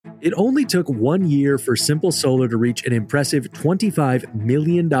It only took 1 year for Simple Solar to reach an impressive $25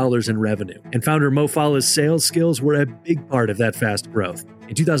 million in revenue, and founder Mo Fallah's sales skills were a big part of that fast growth.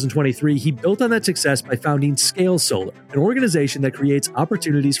 In 2023, he built on that success by founding Scale Solar, an organization that creates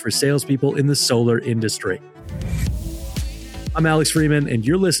opportunities for salespeople in the solar industry. I'm Alex Freeman, and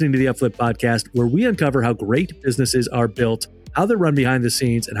you're listening to the Upflip Podcast, where we uncover how great businesses are built, how they're run behind the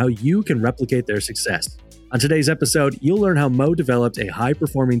scenes, and how you can replicate their success. On today's episode, you'll learn how Mo developed a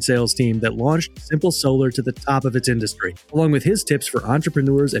high-performing sales team that launched Simple Solar to the top of its industry, along with his tips for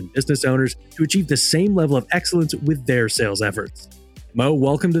entrepreneurs and business owners to achieve the same level of excellence with their sales efforts. Mo,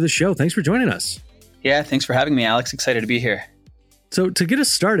 welcome to the show. Thanks for joining us. Yeah, thanks for having me, Alex. Excited to be here. So to get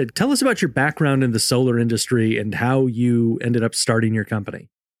us started, tell us about your background in the solar industry and how you ended up starting your company.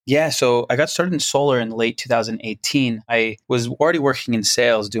 Yeah, so I got started in solar in late 2018. I was already working in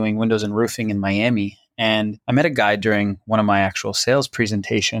sales doing windows and roofing in Miami. And I met a guy during one of my actual sales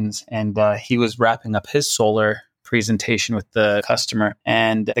presentations, and he was wrapping up his solar presentation with the customer.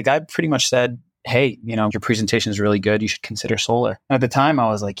 And the guy pretty much said, hey, your presentation is really good. You should consider solar. And at the time, I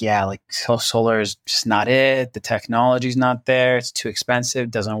was like, yeah, solar is just not it. The technology's not there. It's too expensive.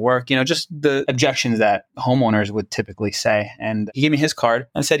 Doesn't work. Just the objections that homeowners would typically say. And he gave me his card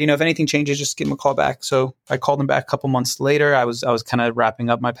and said, if anything changes, just give him a call back. So I called him back a couple months later. I was kind of wrapping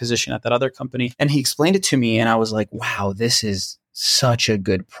up my position at that other company. And he explained it to me. And I was like, wow, this is such a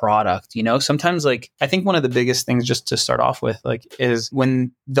good product. Sometimes I think one of the biggest things just to start off with is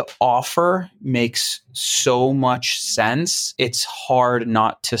when the offer makes so much sense, it's hard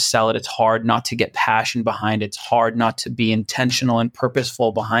not to sell it. It's hard not to get passion behind it. It's hard not to be intentional and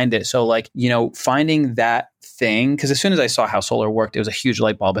purposeful behind it. So finding that thing, because as soon as I saw how solar worked, it was a huge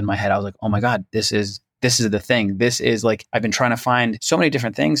light bulb in my head. I was like, oh my God, this is the thing. This is I've been trying to find so many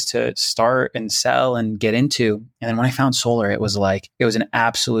different things to start and sell and get into. And then when I found solar, it was an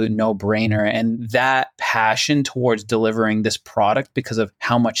absolute no-brainer. And that passion towards delivering this product because of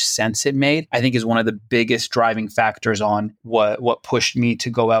how much sense it made, I think is one of the biggest driving factors on what pushed me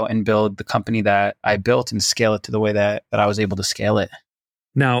to go out and build the company that I built and scale it to the way that I was able to scale it.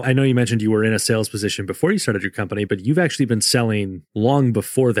 Now, I know you mentioned you were in a sales position before you started your company, but you've actually been selling long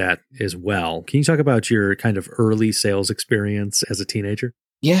before that as well. Can you talk about your kind of early sales experience as a teenager?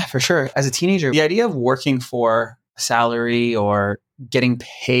 Yeah, for sure. As a teenager, the idea of working for a salary or getting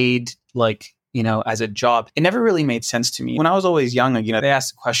paid as a job, it never really made sense to me. When I was always young, they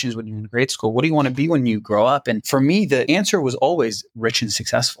asked the questions when you're in grade school, what do you want to be when you grow up? And for me, the answer was always rich and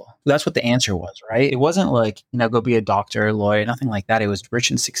successful. That's what the answer was, right? It wasn't go be a doctor, lawyer, nothing like that. It was rich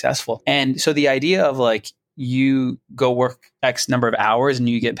and successful. And so the idea of you go work X number of hours and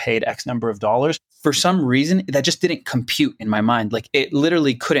you get paid X number of dollars, for some reason, that just didn't compute in my mind. It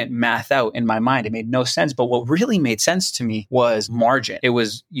literally couldn't math out in my mind. It made no sense. But what really made sense to me was margin. It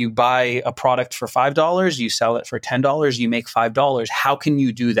was you buy a product for $5, you sell it for $10, you make $5. How can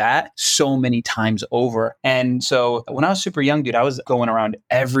you do that so many times over? And so when I was super young, dude, I was going around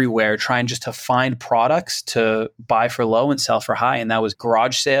everywhere trying just to find products to buy for low and sell for high. And that was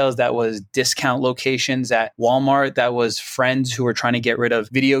garage sales. That was discount locations at Walmart. That was friends who were trying to get rid of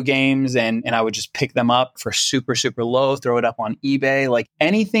video games. And I would just pick them up for super, super low, throw it up on eBay,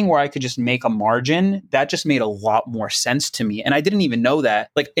 anything where I could just make a margin. That just made a lot more sense to me. And I didn't even know that,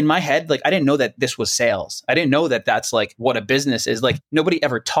 in my head, I didn't know that this was sales. I didn't know that that's what a business is. Nobody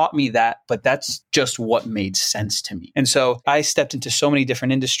ever taught me that, but that's just what made sense to me. And so I stepped into so many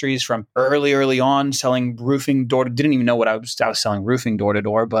different industries from early on, selling roofing door to, didn't even know what I was selling roofing door to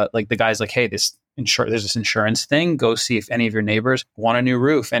door, but the guy's hey, there's this insurance thing. Go see if any of your neighbors want a new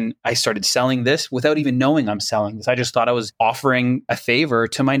roof. And I started selling this without even knowing I'm selling this. I just thought I was offering a favor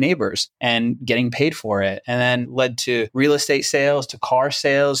to my neighbors and getting paid for it. And then led to real estate sales, to car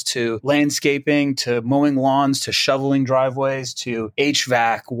sales, to landscaping, to mowing lawns, to shoveling driveways, to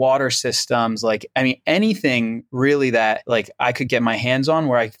HVAC, water systems. Anything really that I could get my hands on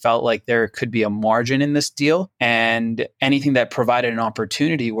where I felt there could be a margin in this deal, and anything that provided an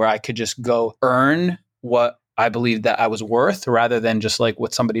opportunity where I could just go earn what I believed that I was worth rather than just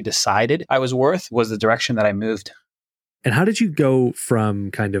what somebody decided I was worth was the direction that I moved. And how did you go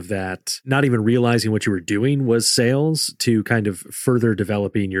from kind of that, not even realizing what you were doing was sales, to kind of further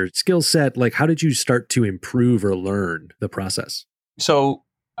developing your skill set? How did you start to improve or learn the process? So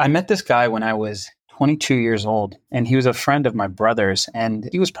I met this guy when I was 22 years old, and he was a friend of my brother's, and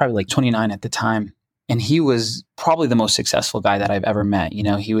he was probably 29 at the time. And he was probably the most successful guy that I've ever met.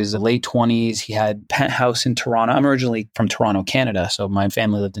 He was in the late 20s. He had penthouse in Toronto. I'm originally from Toronto, Canada. So my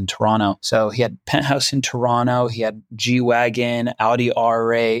family lived in Toronto. So he had penthouse in Toronto. He had G-Wagon, Audi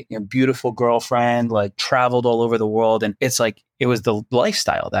R8, beautiful girlfriend, traveled all over the world. And it's it was the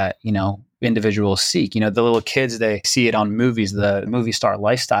lifestyle that, individuals seek. The little kids, they see it on movies, the movie star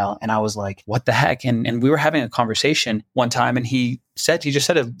lifestyle. And I was like, what the heck? And we were having a conversation one time, and he just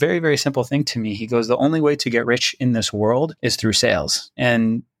said a very, very simple thing to me. He goes, the only way to get rich in this world is through sales.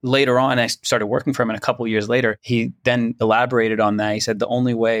 And later on, I started working for him, and a couple of years later, he then elaborated on that. He said, the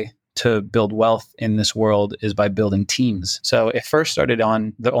only way to build wealth in this world is by building teams. So it first started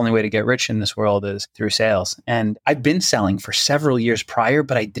on the only way to get rich in this world is through sales. And I've been selling for several years prior,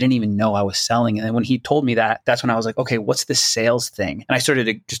 but I didn't even know I was selling. And then when he told me that, that's when I was like, okay, what's this sales thing? And I started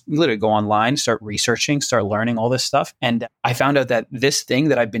to just literally go online, start researching, start learning all this stuff. And I found out that this thing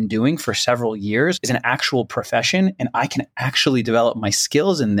that I've been doing for several years is an actual profession, and I can actually develop my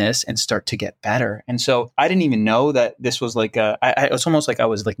skills in this and start to get better. And so I didn't even know that this was like it's almost like I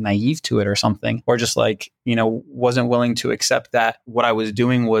was like naive to it or something, or just like, wasn't willing to accept that what I was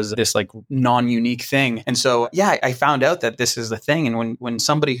doing was this like non-unique thing. And so, I found out that this is the thing. And when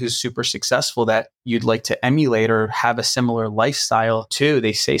somebody who's super successful that you'd like to emulate or have a similar lifestyle to,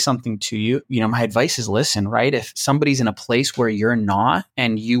 they say something to you, my advice is listen, right? If somebody's in a place where you're not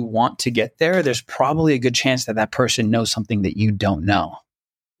and you want to get there, there's probably a good chance that that person knows something that you don't know.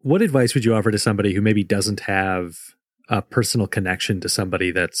 What advice would you offer to somebody who maybe doesn't have a personal connection to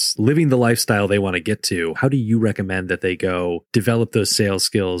somebody that's living the lifestyle they want to get to? How do you recommend that they go develop those sales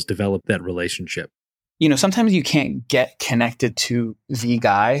skills, develop that relationship? Sometimes you can't get connected to the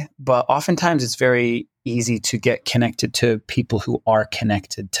guy, but oftentimes it's very easy to get connected to people who are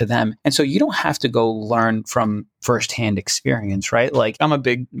connected to them. And so you don't have to go learn from firsthand experience, right? Like I'm a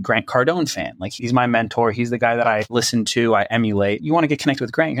big Grant Cardone fan. Like he's my mentor. He's the guy that I listen to, I emulate. You want to get connected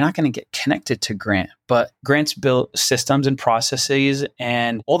with Grant, you're not going to get connected to Grant, but Grant's built systems and processes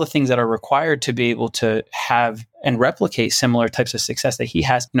and all the things that are required to be able to have and replicate similar types of success that he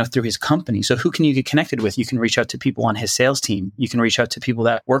has, through his company. So who can you get connected with? You can reach out to people on his sales team. You can reach out to people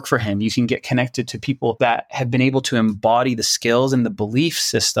that work for him. You can get connected to people that have been able to embody the skills and the belief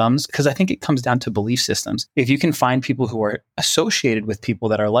systems, because I think it comes down to belief systems. If you can find people who are associated with people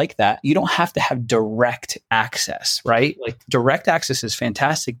that are like that, you don't have to have direct access, right? Like direct access is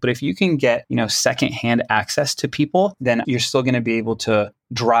fantastic, but if you can get, secondhand access to people, then you're still going to be able to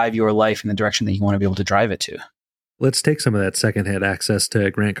drive your life in the direction that you want to be able to drive it to. Let's take some of that secondhand access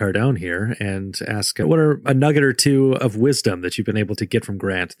to Grant Cardone here and ask, what are a nugget or two of wisdom that you've been able to get from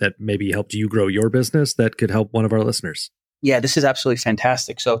Grant that maybe helped you grow your business that could help one of our listeners? Yeah, this is absolutely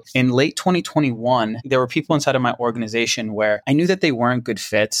fantastic. So in late 2021, there were people inside of my organization where I knew that they weren't good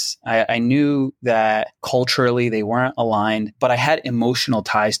fits. I knew that culturally they weren't aligned, but I had emotional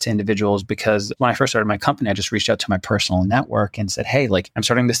ties to individuals because when I first started my company, I just reached out to my personal network and said, hey, like I'm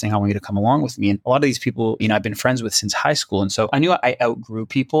starting this thing. I want you to come along with me. And a lot of these people, I've been friends with since high school. And so I knew I outgrew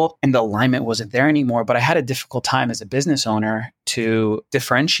people and the alignment wasn't there anymore, but I had a difficult time as a business owner to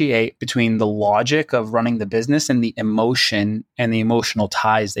differentiate between the logic of running the business and the emotion and the emotional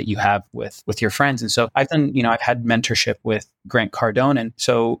ties that you have with your friends. And so I've had mentorship with Grant Cardone. And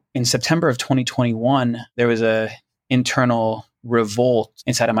so in September of 2021, there was a internal revolt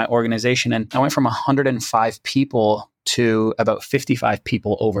inside of my organization. And I went from 105 people to about 55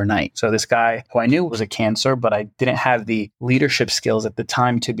 people overnight. So this guy who I knew was a cancer, but I didn't have the leadership skills at the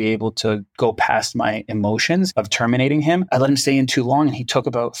time to be able to go past my emotions of terminating him. I let him stay in too long and he took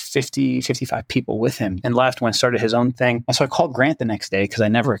about 55 people with him and left when started his own thing. And so I called Grant the next day because I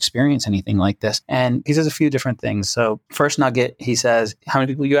never experienced anything like this. And he says a few different things. So first nugget, he says, how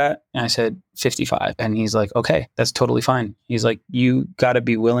many people you at? And I said, 55. And he's like, okay, that's totally fine. He's like, you got to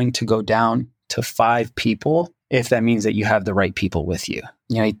be willing to go down to 5 people if that means that you have the right people with you.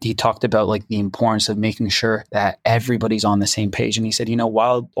 He talked about like the importance of making sure that everybody's on the same page. And he said,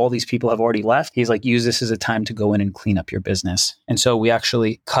 while all these people have already left, he's like, use this as a time to go in and clean up your business. And so we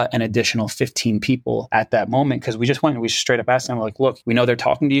actually cut an additional 15 people at that moment because we straight up asked them, like, look, we know they're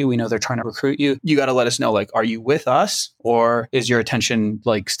talking to you. We know they're trying to recruit you. You got to let us know, like, are you with us or is your attention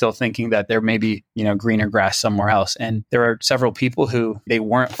like still thinking that there may be, greener grass somewhere else? And there are several people who they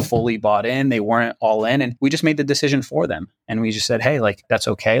weren't fully bought in. They weren't all in. And we just made the decision for them. And we just said, hey, like, that's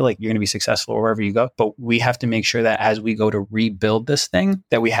okay. Like, you're going to be successful wherever you go. But we have to make sure that as we go to rebuild this thing,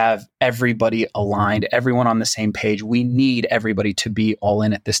 that we have everybody aligned, everyone on the same page. We need everybody to be all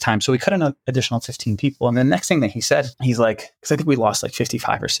in at this time. So we cut an additional 15 people. And the next thing that he said, he's like, because I think we lost like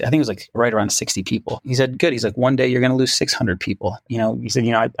 55 or I think it was like right around 60 people. He said, good. He's like, one day you're going to lose 600 people. He said,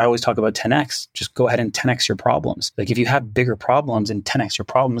 I always talk about 10X. Just go ahead and 10X your problems. Like if you have bigger problems and 10X your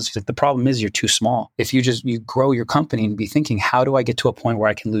problems, he's like, the problem is you're too small. If you grow your company and be thinking, how do I get to a point where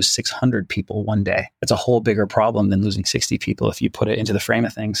I can lose 600 people one day? It's a whole bigger problem than losing 60 people if you put it into the frame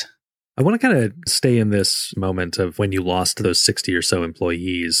of things. I want to kind of stay in this moment of when you lost those 60 or so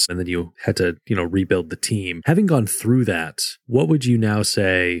employees and then you had to, rebuild the team. Having gone through that, what would you now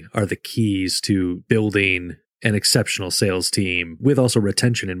say are the keys to building an exceptional sales team with also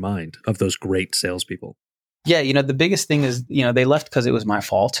retention in mind of those great salespeople? Yeah, the biggest thing is, they left because it was my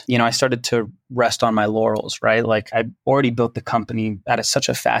fault. I started to rest on my laurels, right? Like I already built the company at such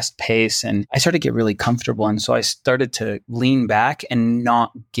a fast pace and I started to get really comfortable. And so I started to lean back and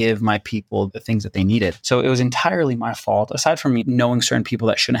not give my people the things that they needed. So it was entirely my fault. Aside from me knowing certain people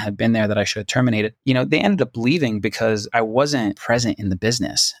that shouldn't have been there that I should have terminated, they ended up leaving because I wasn't present in the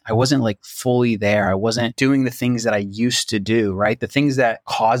business. I wasn't like fully there. I wasn't doing the things that I used to do, right? The things that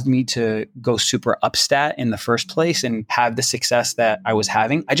caused me to go super upstat in the first place and have the success that I was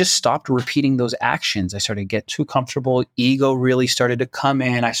having. I just stopped repeating those actions. I started to get too comfortable. Ego really started to come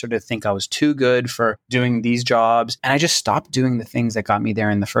in. I started to think I was too good for doing these jobs. And I just stopped doing the things that got me there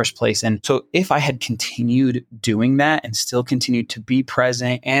in the first place. And so if I had continued doing that and still continued to be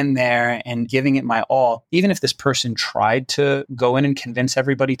present and there and giving it my all, even if this person tried to go in and convince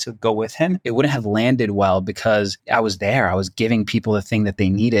everybody to go with him, it wouldn't have landed well because I was there. I was giving people the thing that they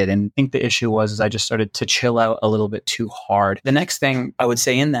needed. And I think the issue was I just started to chill out a little bit too hard. The next thing I would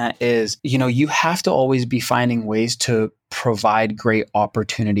say in that is, you have to always be finding ways to provide great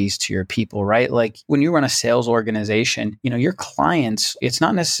opportunities to your people, right? Like when you run a sales organization, your clients, it's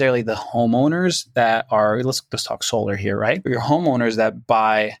not necessarily the homeowners that are, let's talk solar here, right? Your homeowners that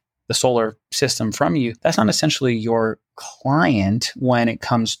buy the solar system from you, that's not essentially your client when it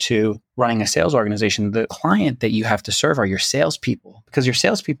comes to running a sales organization. The client that you have to serve are your salespeople, because your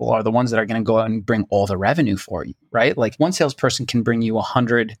salespeople are the ones that are going to go out and bring all the revenue for you, right? Like one salesperson can bring you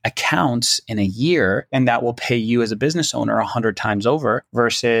 100 accounts in a year, and that will pay you as a business owner 100 times over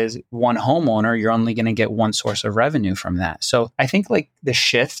versus one homeowner, you're only going to get one source of revenue from that. So I think like the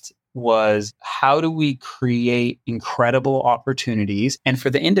shift was how do we create incredible opportunities? And for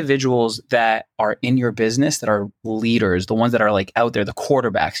the individuals that are in your business, that are leaders, the ones that are like out there, the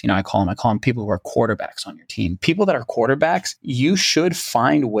quarterbacks, I call them people who are quarterbacks on your team. People that are quarterbacks, you should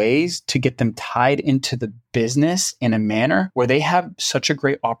find ways to get them tied into the business in a manner where they have such a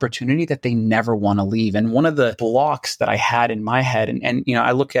great opportunity that they never want to leave. And one of the blocks that I had in my head, and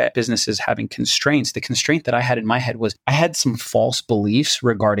I look at businesses having constraints. The constraint that I had in my head was I had some false beliefs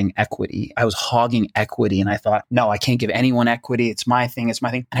regarding equity. I was hogging equity and I thought, no, I can't give anyone equity. It's my thing. It's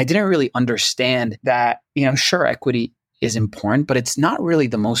my thing. And I didn't really understand that, sure, equity is important, but it's not really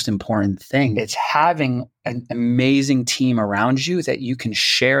the most important thing. It's having an amazing team around you that you can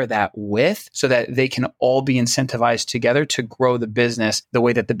share that with so that they can all be incentivized together to grow the business the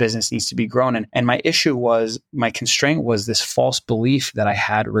way that the business needs to be grown. And my issue was, my constraint was this false belief that I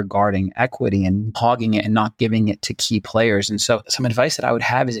had regarding equity and hogging it and not giving it to key players. And so some advice that I would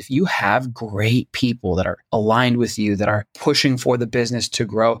have is if you have great people that are aligned with you, that are pushing for the business to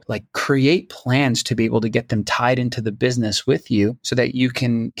grow, like create plans to be able to get them tied into the business with you so that you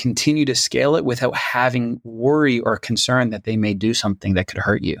can continue to scale it without having worry or concern that they may do something that could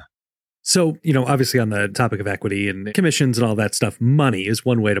hurt you. So, obviously on the topic of equity and commissions and all that stuff, money is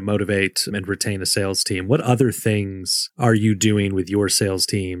one way to motivate and retain a sales team. What other things are you doing with your sales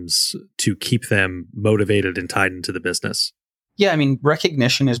teams to keep them motivated and tied into the business? Yeah,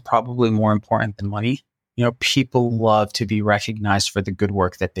 recognition is probably more important than money. People love to be recognized for the good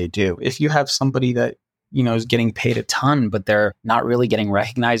work that they do. If you have somebody that is getting paid a ton, but they're not really getting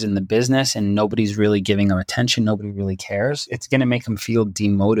recognized in the business and nobody's really giving them attention, nobody really cares, it's going to make them feel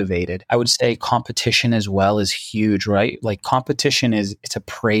demotivated. I would say competition as well is huge, right? Like competition it's a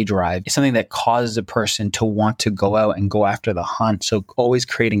prey drive. It's something that causes a person to want to go out and go after the hunt. So always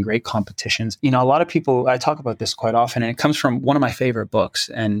creating great competitions. A lot of people, I talk about this quite often, and it comes from one of my favorite books.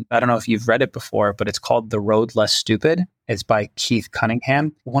 And I don't know if you've read it before, but it's called The Road Less Stupid. It's by Keith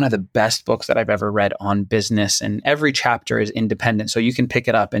Cunningham. One of the best books that I've ever read on business, and every chapter is independent. So you can pick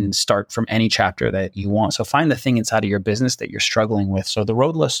it up and start from any chapter that you want. So find the thing inside of your business that you're struggling with. So The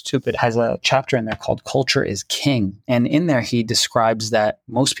Road Less Stupid has a chapter in there called Culture is King. And in there, he describes that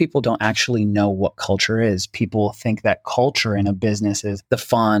most people don't actually know what culture is. People think that culture in a business is the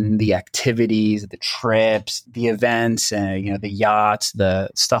fun, the activities, the trips, the events, the yachts, the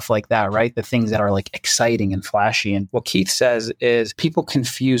stuff like that, right? The things that are like exciting and flashy. And what Keith says is people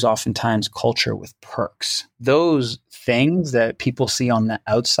confuse oftentimes culture with perks. Those things that people see on the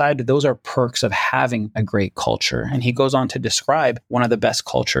outside, those are perks of having a great culture. And he goes on to describe one of the best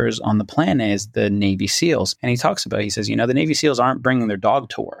cultures on the planet is the Navy SEALs. And he talks about, he says, the Navy SEAls aren't bringing their dog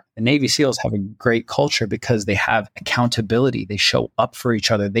to work. The The Navy SEALs have a great culture because they have accountability. They show up for each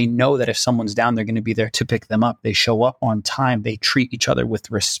other. They know that if someone's down, they're going to be there to pick them up. They show up on time. They treat each other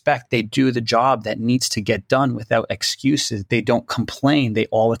with respect. They do the job that needs to get done without excuses. They don't complain. They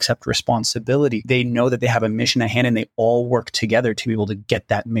all accept responsibility. They know that they have a mission at hand and they all work together to be able to get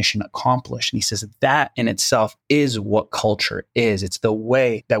that mission accomplished. And he says that in itself is what culture is. It's the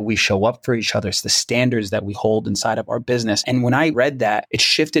way that we show up for each other. It's the standards that we hold inside of our business. And when I read that, it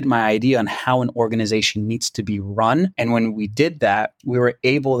shifted my idea on how an organization needs to be run. And when we did that, we were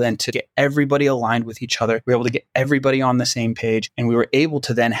able then to get everybody aligned with each other. We were able to get everybody on the same page. And we were able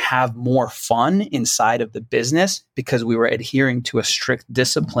to then have more fun inside of the business because we were adhering to a strict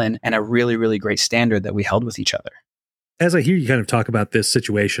discipline and a really, really great standard that we held with each other. As I hear you kind of talk about this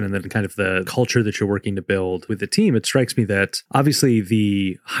situation and then kind of the culture that you're working to build with the team, it strikes me that obviously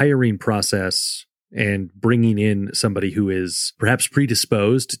the hiring process and bringing in somebody who is perhaps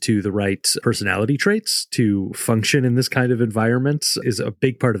predisposed to the right personality traits to function in this kind of environment is a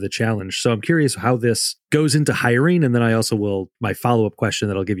big part of the challenge. So I'm curious how this goes into hiring. And then I also my follow-up question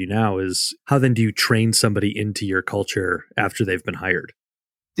that I'll give you now is how then do you train somebody into your culture after they've been hired?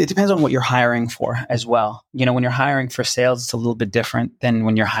 It depends on what you're hiring for as well. When you're hiring for sales, it's a little bit different than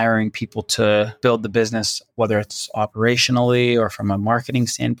when you're hiring people to build the business, whether it's operationally or from a marketing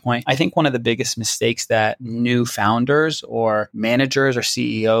standpoint. I think one of the biggest mistakes that new founders or managers or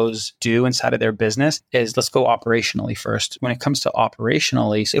CEOs do inside of their business is let's go operationally first. When it comes to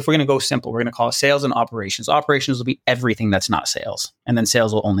operationally, so if we're going to go simple, we're going to call it sales and operations. Operations will be everything that's not sales, and then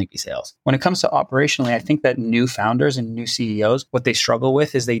sales will only be sales. When it comes to operationally, I think that new founders and new CEOs, what they struggle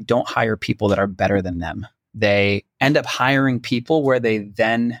with is they don't hire people that are better than them. They end up hiring people where they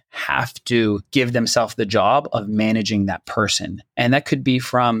then have to give themselves the job of managing that person. And that could be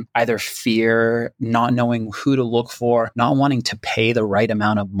from either fear, not knowing who to look for, not wanting to pay the right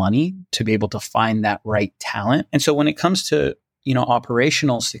amount of money to be able to find that right talent. And so when it comes to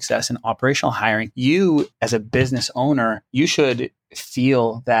operational success and operational hiring, you as a business owner, you should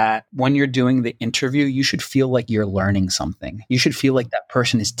feel that when you're doing the interview, you should feel like you're learning something. You should feel like that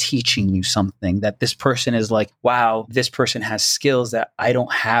person is teaching you something, that this person is like, wow, this person has skills that I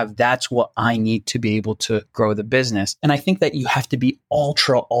don't have. That's what I need to be able to grow the business. And I think that you have to be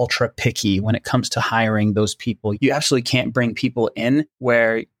ultra picky when it comes to hiring those people. You absolutely can't bring people in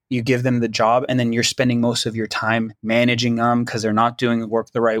where you give them the job and then you're spending most of your time managing them because they're not doing the work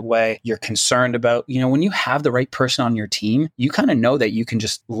the right way. You're concerned about, when you have the right person on your team, you kind of know that you can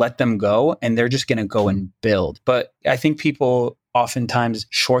just let them go and they're just going to go and build. But I think people oftentimes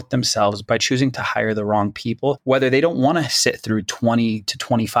short themselves by choosing to hire the wrong people, whether they don't want to sit through 20 to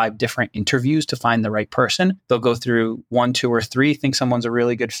 25 different interviews to find the right person. They'll go through 1, 2, or 3, think someone's a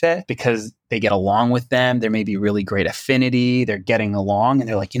really good fit because they get along with them. There may be really great affinity. They're getting along and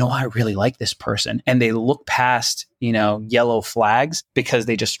they're like, I really like this person. And they look past, yellow flags because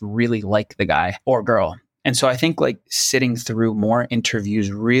they just really like the guy or girl. And so I think sitting through more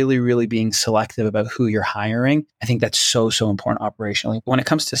interviews, really, really being selective about who you're hiring, I think that's so important operationally. When it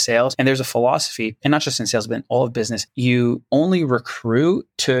comes to sales, and there's a philosophy, and not just in sales, but in all of business, you only recruit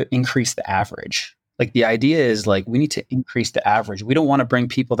to increase the average. The idea is we need to increase the average. We don't want to bring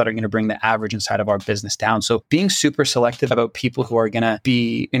people that are going to bring the average inside of our business down. So being super selective about people who are going to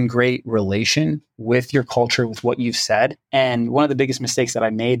be in great relation with your culture, with what you've said. And one of the biggest mistakes that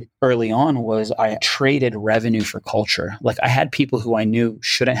I made early on was I traded revenue for culture. I had people who I knew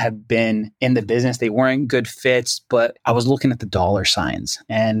shouldn't have been in the business. They weren't good fits, but I was looking at the dollar signs.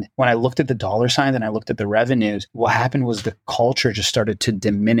 And when I looked at the dollar signs and I looked at the revenues, what happened was the culture just started to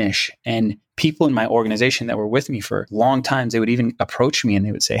diminish. And people in my organization that were with me for long times, they would even approach me and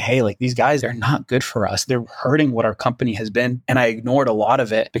they would say, hey, these guys, they're not good for us. They're hurting what our company has been. And I ignored a lot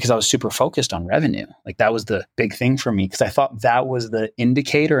of it because I was super focused on revenue. That was the big thing for me because I thought that was the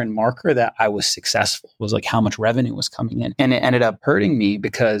indicator and marker that I was successful, was how much revenue was coming in. And it ended up hurting me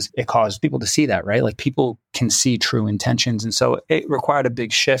because it caused people to see that, right? People can see true intentions. And so it required a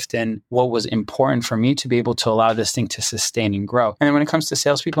big shift in what was important for me to be able to allow this thing to sustain and grow. And then when it comes to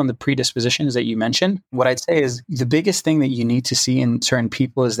salespeople and the predispositions that you mentioned, what I'd say is the biggest thing that you need to see in certain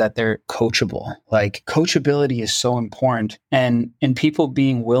people is that they're coachable. Coachability is so important. And in people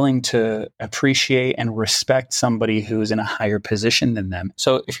being willing to appreciate and respect somebody who's in a higher position than them.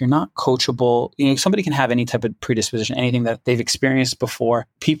 So if you're not coachable, somebody can have any type of predisposition, anything that they've experienced before.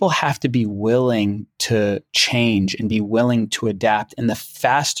 People have to be willing to change and be willing to adapt. And the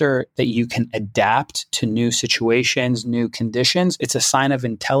faster that you can adapt to new situations, new conditions, it's a sign of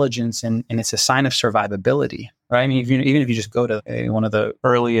intelligence and it's a sign of survivability. Right? I mean, even if you just go to one of the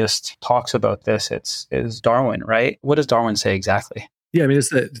earliest talks about this, is Darwin, right? What does Darwin say exactly? Yeah, I mean, it's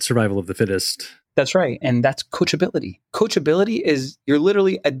the survival of the fittest. That's right. And that's coachability. Coachability is you're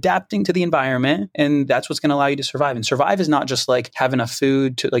literally adapting to the environment, and that's what's going to allow you to survive. And survive is not just like have enough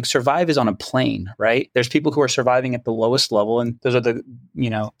food to like survive is on a plane, right? There's people who are surviving at the lowest level, and those are the,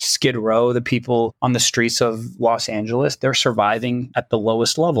 Skid Row, the people on the streets of Los Angeles, they're surviving at the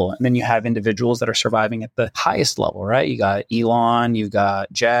lowest level. And then you have individuals that are surviving at the highest level, right? You got Elon, you've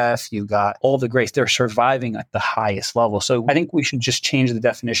got Jeff, you've got all the greats. They're surviving at the highest level. So I think we should just change the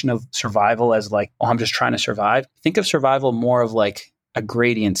definition of survival as like, oh, I'm just trying to survive. Think of survival more of like a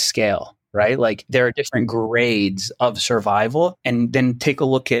gradient scale, right? Like there are different grades of survival. And then take a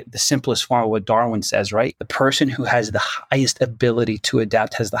look at the simplest form of what Darwin says, right? The person who has the highest ability to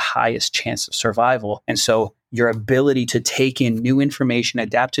adapt has the highest chance of survival. And so your ability to take in new information,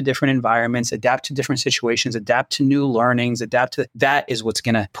 adapt to different environments, adapt to different situations, adapt to new learnings, that is what's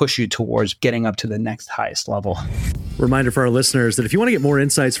going to push you towards getting up to the next highest level. Reminder for our listeners that if you want to get more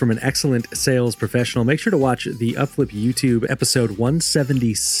insights from an excellent sales professional, make sure to watch the Upflip YouTube episode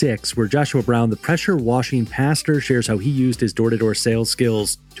 176, where Joshua Brown, the pressure washing pastor, shares how he used his door-to-door sales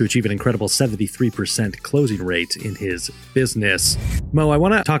skills to achieve an incredible 73% closing rate in his business. Mo, I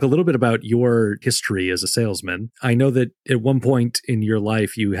want to talk a little bit about your history as a salesman. I know that at one point in your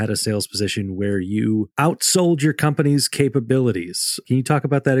life, you had a sales position where you outsold your company's capabilities. Can you talk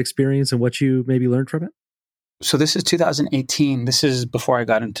about that experience and what you maybe learned from it? So this is 2018. This is before I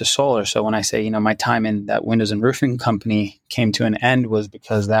got into solar. So when I say, my time in that windows and roofing company came to an end was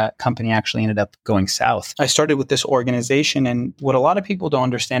because that company actually ended up going south. I started with this organization, and what a lot of people don't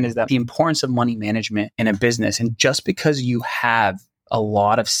understand is that the importance of money management in a business. And just because you have a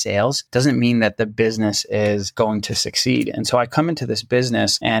lot of sales doesn't mean that the business is going to succeed. And so I come into this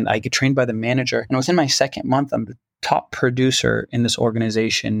business and I get trained by the manager. And within my second month, I'm the top producer in this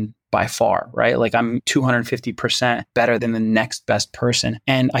organization by far, right? Like I'm 250% better than the next best person.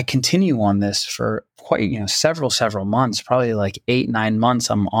 And I continue on this for quite, several months, probably like 8-9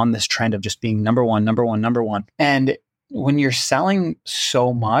 months. I'm on this trend of just being number one. And when you're selling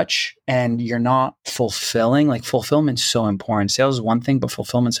so much and you're not fulfilling, like fulfillment's so important. Sales is one thing, but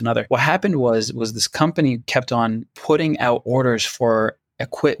fulfillment's another. What happened was this company kept on putting out orders for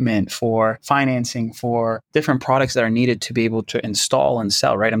equipment, for financing, for different products that are needed to be able to install and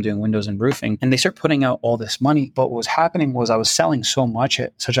sell, right? I'm doing windows and roofing. And they start putting out all this money. But what was happening was I was selling so much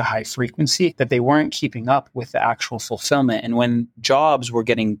at such a high frequency that they weren't keeping up with the actual fulfillment. And when jobs were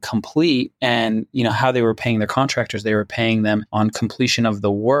getting complete and, how they were paying their contractors, they were paying them on completion of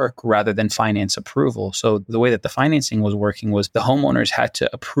the work rather than finance approval. So the way that the financing was working was the homeowners had to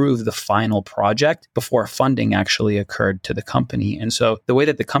approve the final project before funding actually occurred to the company. And so the way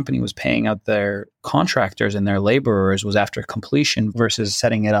that the company was paying out their contractors and their laborers was after completion versus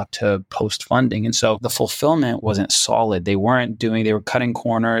setting it up to post funding. And so the fulfillment wasn't solid. They were cutting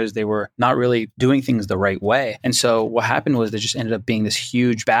corners. They were not really doing things the right way. And so what happened was there just ended up being this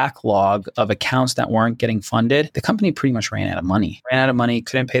huge backlog of accounts that weren't getting funded. The company pretty much ran out of money,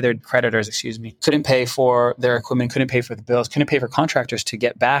 couldn't pay their creditors, couldn't pay for their equipment, couldn't pay for the bills, couldn't pay for contractors to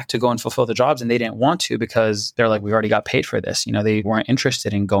get back to go and fulfill the jobs. And they didn't want to because they're like, we already got paid for this. They weren't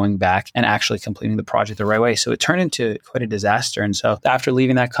interested in going back and actually completing the project the right way. So it turned into quite a disaster. And so after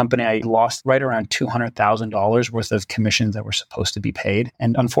leaving that company, I lost right around $200,000 worth of commissions that were supposed to be paid.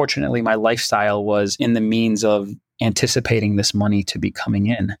 And unfortunately, my lifestyle was in the means of anticipating this money to be coming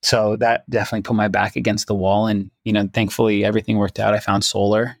in. So that definitely put my back against the wall. And, thankfully everything worked out. I found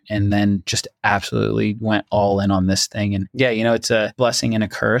solar and then just absolutely went all in on this thing. And yeah, it's a blessing and a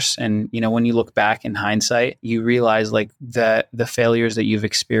curse. And, when you look back in hindsight, you realize like that the failures that you've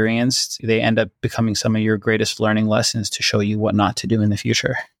experienced, they end up becoming some of your greatest learning lessons to show you what not to do in the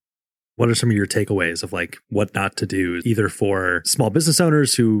future. What are some of your takeaways of like what not to do, either for small business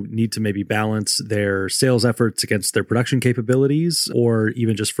owners who need to maybe balance their sales efforts against their production capabilities, or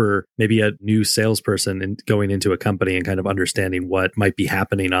even just for maybe a new salesperson and going into a company and kind of understanding what might be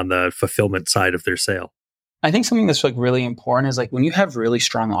happening on the fulfillment side of their sale? I think something that's like really important is like when you have really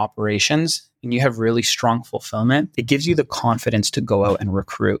strong operations and you have really strong fulfillment, it gives you the confidence to go out and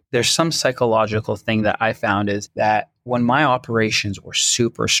recruit. There's some psychological thing that I found is that when my operations were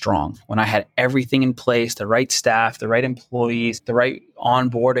super strong, when I had everything in place, the right staff, the right employees, the right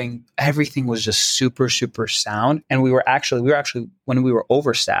onboarding, everything was just super, super sound. And we were actually, when we were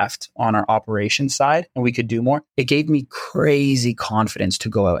overstaffed on our operations side and we could do more, it gave me crazy confidence to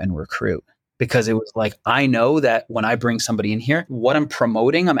go out and recruit. because it was like, I know that when I bring somebody in here, what I'm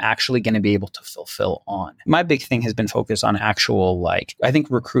promoting, I'm actually going to be able to fulfill on. My big thing has been focused on actual, I think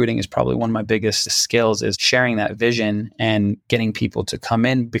recruiting is probably one of my biggest skills, is sharing that vision and getting people to come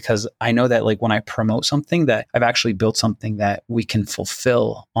in, because I know that when I promote something, that I've actually built something that we can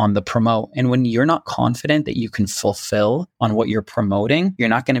fulfill on the promote. And when you're not confident that you can fulfill on what you're promoting, you're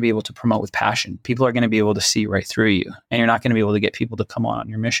not going to be able to promote with passion. People are going to be able to see right through you, and you're not going to be able to get people to come on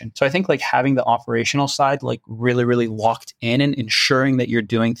your mission. So I think having the operational side really, really locked in and ensuring that you're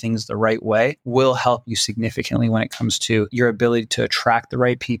doing things the right way will help you significantly when it comes to your ability to attract the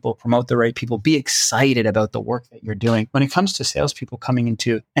right people, promote the right people, be excited about the work that you're doing. When it comes to salespeople coming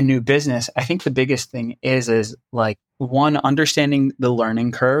into a new business, I think the biggest thing is one, understanding the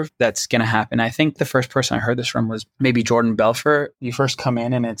learning curve that's going to happen. I think the first person I heard this from was maybe Jordan Belfort. You first come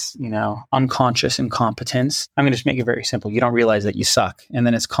in and it's, unconscious incompetence. I'm going to just make it very simple. You don't realize that you suck. And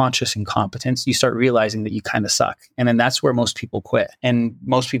then it's conscious incompetence. You start realizing that you kind of suck. And then that's where most people quit. And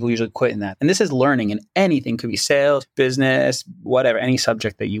most people usually quit in that. And this is learning in anything. Could be sales, business, whatever, any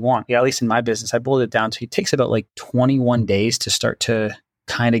subject that you want. Yeah, at least in my business, I boiled it down to it takes about 21 days to start to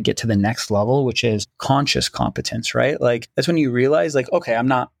kind of get to the next level, which is conscious competence, right? That's when you realize okay, I'm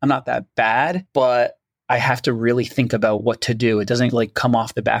not that bad, but I have to really think about what to do. It doesn't come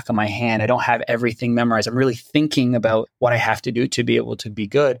off the back of my hand. I don't have everything memorized. I'm really thinking about what I have to do to be able to be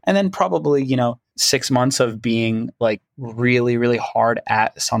good. And then probably, 6 months of being really, really hard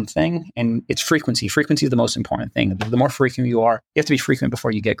at something. And it's frequency. Frequency is the most important thing. The more frequent you are, you have to be frequent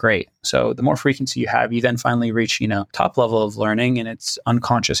before you get great. So the more frequency you have, you then finally reach, top level of learning, and it's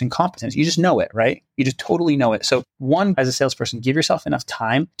unconscious incompetence. You just know it, right? You just totally know it. So one, as a salesperson, give yourself enough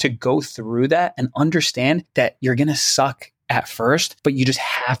time to go through that and understand that you're going to suck at first, but you just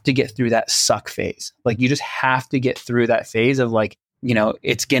have to get through that suck phase. You just have to get through that phase of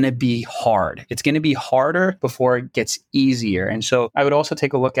it's going to be hard. It's going to be harder before it gets easier. And so I would also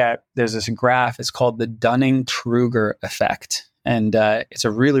take a look at, there's this graph, it's called the Dunning-Kruger effect. And it's a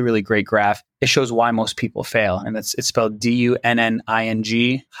really, really great graph. It shows why most people fail. And it's spelled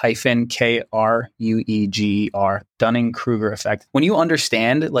DUNNING-KRUEGER, Dunning-Kruger effect. When you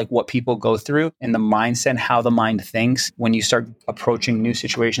understand what people go through and the mindset, how the mind thinks, when you start approaching new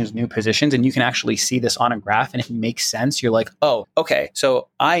situations, new positions, and you can actually see this on a graph and it makes sense, you're oh, okay. So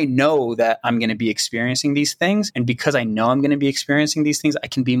I know that I'm going to be experiencing these things. And because I know I'm going to be experiencing these things, I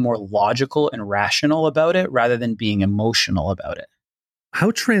can be more logical and rational about it rather than being emotional about it.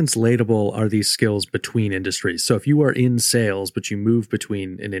 How translatable are these skills between industries? So if you are in sales, but you move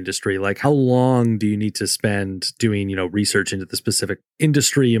between an industry, how long do you need to spend doing, research into the specific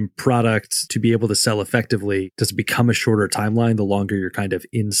industry and product to be able to sell effectively? Does it become a shorter timeline the longer you're kind of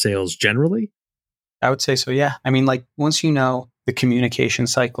in sales generally? I would say so, yeah. I mean, once you know the communication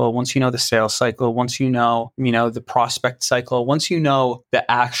cycle, once you know the sales cycle, once you know, the prospect cycle, once you know the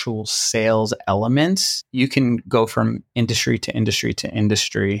actual sales elements, you can go from industry to industry to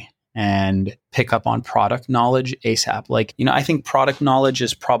industry and pick up on product knowledge ASAP. I think product knowledge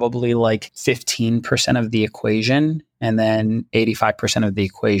is probably 15% of the equation, and then 85% of the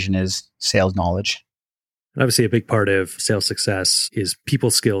equation is sales knowledge. And obviously, a big part of sales success is people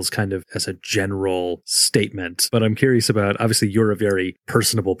skills kind of as a general statement. But I'm curious about, obviously, you're a very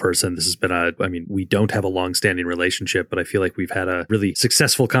personable person. This has been we don't have a long-standing relationship, but I feel like we've had a really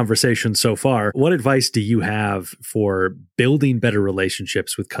successful conversation so far. What advice do you have for building better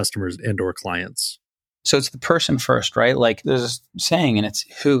relationships with customers and or clients? So it's the person first, right? There's a saying, and it's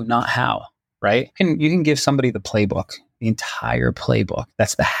who, not how, right? And you can give somebody the playbook, the entire playbook.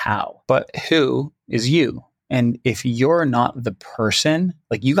 That's the how. But who is you. And if you're not the person,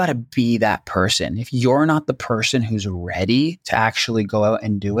 you got to be that person. If you're not the person who's ready to actually go out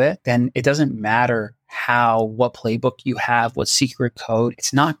and do it, then it doesn't matter what playbook you have, what secret code,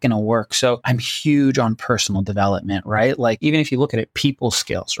 it's not going to work. So I'm huge on personal development, right? Even if you look at it, people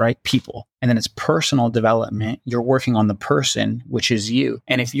skills, right? People. And then it's personal development. You're working on the person, which is you.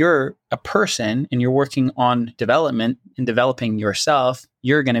 And if you're a person and you're working on development and developing yourself,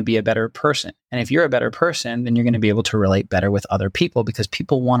 you're going to be a better person. And if you're a better person, then you're going to be able to relate better with other people because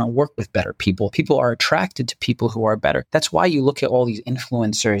people want to work with better people. People are attracted to people who are better. That's why you look at all these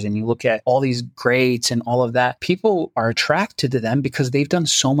influencers and you look at all these greats and all of that. People are attracted to them because they've done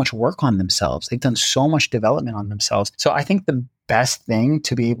so much work on themselves. They've done so much development on themselves. So I think the best thing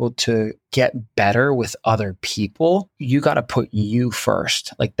to be able to get better with other people, you got to put you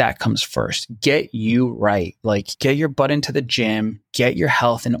first. Like that comes first. Get you right. Like get your butt into the gym, get your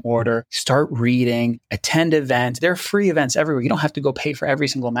health in order, start reading, attend events. There are free events everywhere. You don't have to go pay for every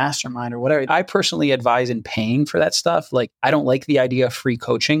single mastermind or whatever. I personally advise in paying for that stuff. Like I don't like the idea of free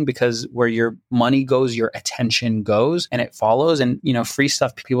coaching because where your money goes, your attention goes and it follows. And, free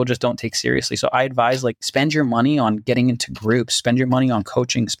stuff people just don't take seriously. So I advise like spend your money on getting into groups, spend your money on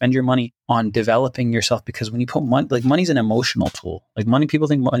coaching, spend your money on developing yourself, because when you put money, like money's an emotional tool. Like money, people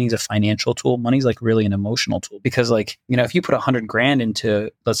think money's a financial tool. Money's like really an emotional tool, because like, if you put $100,000 into,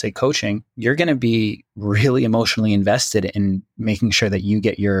 let's say, coaching, you're going to be really emotionally invested in making sure that you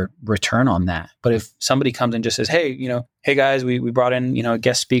get your return on that. But if somebody comes and just says, hey, hey guys, we brought in, a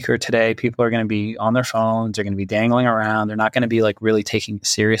guest speaker today. People are going to be on their phones. They're going to be dangling around. They're not going to be like really taking it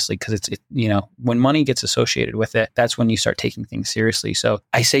seriously, because it's when money gets associated with it, that's when you start taking things seriously. So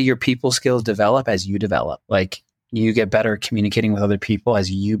I say your people skills develop as you develop. Like you get better at communicating with other people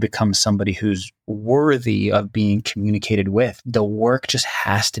as you become somebody who's worthy of being communicated with. The work just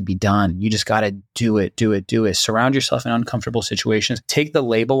has to be done. You just got to do it. Surround yourself in uncomfortable situations. Take the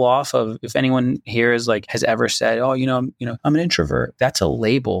label off of, if anyone here is like, has ever said, oh, I'm an introvert. That's a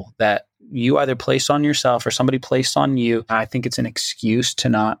label that you either placed on yourself or somebody placed on you. I think it's an excuse to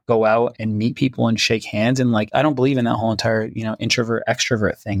not go out and meet people and shake hands. And like, I don't believe in that whole entire, introvert,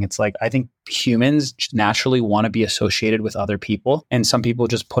 extrovert thing. It's like, I think humans naturally want to be associated with other people. And some people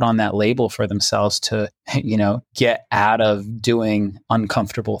just put on that label for themselves to, get out of doing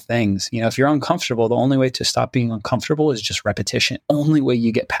uncomfortable things. If you're uncomfortable, the only way to stop being uncomfortable is just repetition. Only way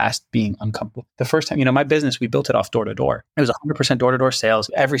you get past being uncomfortable. The first time, my business, we built it off door to door. It was 100% door to door sales.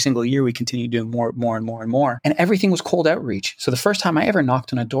 Every single year, we continued doing more and more. And everything was cold outreach. So the first time I ever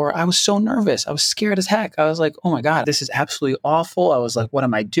knocked on a door, I was so nervous. I was scared as heck. I was like, oh my God, this is absolutely awful. I was like, what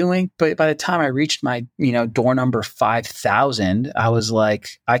am I doing? But by the time I reached my, door number 5,000, I was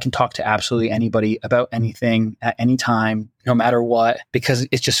like, I can talk to absolutely anybody about anything at any time, no matter what, because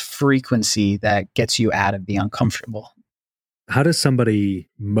it's just frequency that gets you out of the uncomfortable. How does somebody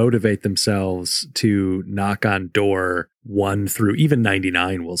motivate themselves to knock on door 1 through even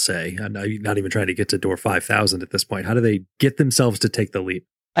 99, we'll say? I'm not even trying to get to door 5,000 at this point. How do they get themselves to take the leap?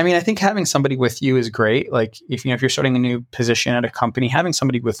 I mean, I think having somebody with you is great. Like if you're starting a new position at a company, having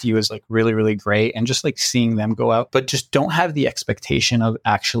somebody with you is like really, really great. And just like seeing them go out, but just don't have the expectation of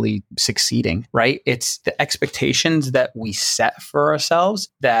actually succeeding, right? It's the expectations that we set for ourselves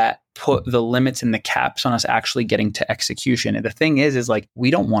that put the limits and the caps on us actually getting to execution. And the thing is like,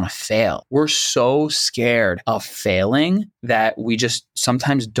 we don't want to fail. We're so scared of failing that we just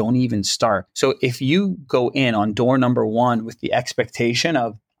sometimes don't even start. So if you go in on door number 1 with the expectation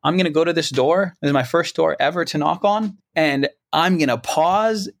of, I'm going to go to this door, this is my first door ever to knock on, and I'm going to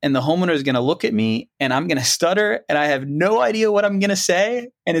pause and the homeowner is going to look at me and I'm going to stutter and I have no idea what I'm going to say.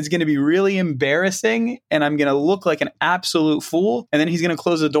 And it's going to be really embarrassing and I'm going to look like an absolute fool. And then he's going to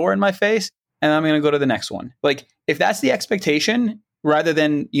close the door in my face and I'm going to go to the next one. Like if that's the expectation, rather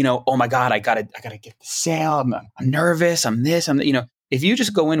than, oh my God, I gotta get the sale. I'm nervous. I'm this, if you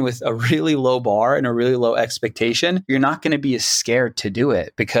just go in with a really low bar and a really low expectation, you're not going to be as scared to do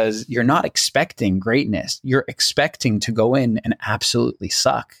it because you're not expecting greatness. You're expecting to go in and absolutely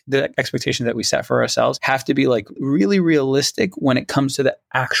suck. The expectations that we set for ourselves have to be like really realistic when it comes to the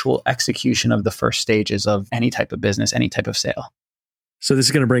actual execution of the first stages of any type of business, any type of sale. So this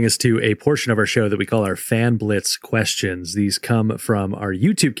is going to bring us to a portion of our show that we call our Fan Blitz questions. These come from our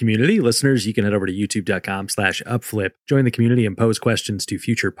YouTube community. Listeners, you can head over to youtube.com/upflip, join the community and pose questions to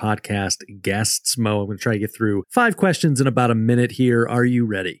future podcast guests. Mo, I'm going to try to get through 5 questions in about a minute here. Are you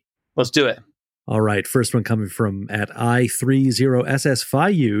ready? Let's do it. All right. First one coming from at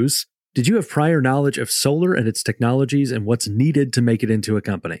I30SSFIUs. Did you have prior knowledge of solar and its technologies and what's needed to make it into a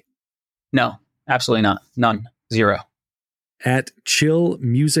company? No, absolutely not. None. Zero. At Chill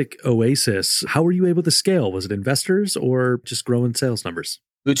Music Oasis, how were you able to scale? Was it investors or just growing sales numbers?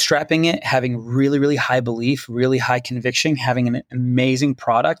 Bootstrapping it, having really, really high belief, really high conviction, having an amazing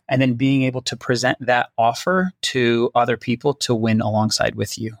product, and then being able to present that offer to other people to win alongside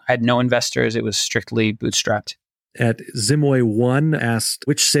with you. I had no investors. It was strictly bootstrapped. At Zimoy1 asked,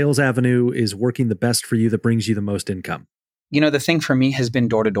 which sales avenue is working the best for you that brings you the most income? The thing for me has been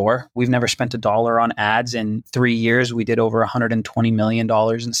door to door. We've never spent $1 on ads. In 3 years, we did over $120 million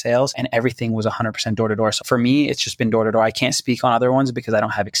in sales and everything was 100% door to door. So for me, it's just been door to door. I can't speak on other ones because I don't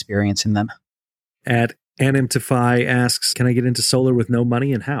have experience in them. At Animtify asks, can I get into solar with no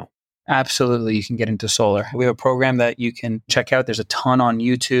money and how? Absolutely, you can get into solar. We have a program that you can check out. There's a ton on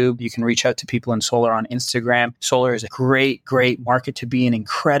YouTube. You can reach out to people in solar on Instagram. Solar is a great, great market to be in,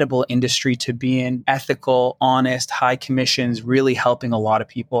 incredible industry to be in, ethical, honest, high commissions, really helping a lot of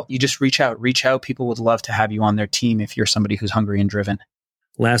people. You just reach out. People would love to have you on their team if you're somebody who's hungry and driven.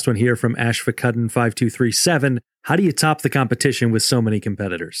 Last one here from Ashfaqudden5237. How do you top the competition with so many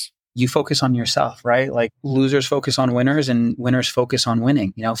competitors? You focus on yourself, right? Like losers focus on winners and winners focus on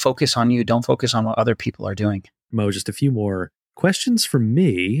winning. Focus on you. Don't focus on what other people are doing. Mo, just a few more questions from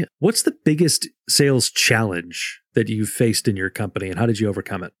me. What's the biggest sales challenge that you've faced in your company and how did you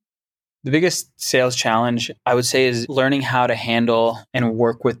overcome it? The biggest sales challenge, I would say, is learning how to handle and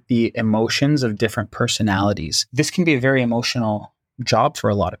work with the emotions of different personalities. This can be a very emotional job for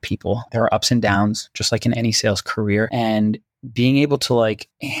a lot of people. There are ups and downs, just like in any sales career. And being able to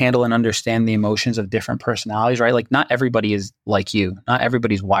handle and understand the emotions of different personalities, right? Like not everybody is like you. Not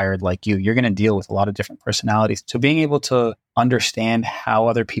everybody's wired like you. You're going to deal with a lot of different personalities. So being able to understand how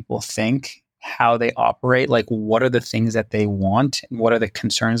other people think, how they operate, like what are the things that they want and what are the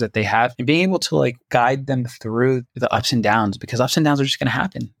concerns that they have, and being able to guide them through the ups and downs, because ups and downs are just going to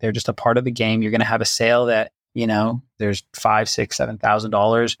happen. They're just a part of the game. You're going to have a sale that there's $5,000, $6,000,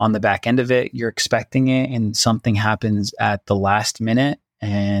 $7,000 on the back end of it. You're expecting it and something happens at the last minute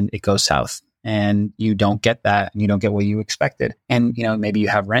and it goes south and you don't get that and you don't get what you expected. And, maybe you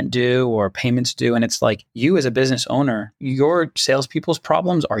have rent due or payments due. And it's like you as a business owner, your salespeople's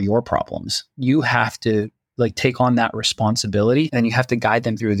problems are your problems. You have to take on that responsibility and you have to guide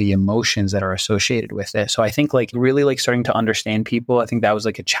them through the emotions that are associated with it. So I think really starting to understand people, I think that was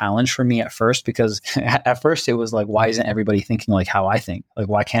a challenge for me at first, because at first it was why isn't everybody thinking like how I think?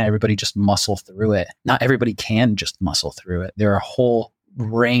 Why can't everybody just muscle through it? Not everybody can just muscle through it. There are a whole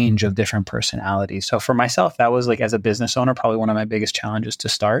range of different personalities. So for myself, that was as a business owner, probably one of my biggest challenges to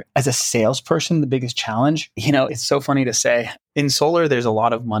start. As a salesperson, the biggest challenge, it's so funny to say, in solar, there's a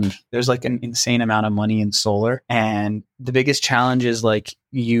lot of money. There's an insane amount of money in solar. And the biggest challenge is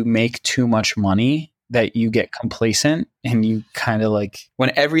you make too much money that you get complacent and you kind of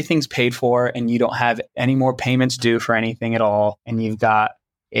when everything's paid for and you don't have any more payments due for anything at all. And you've got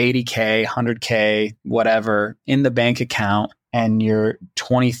 $80K, $100K, whatever in the bank account, and you're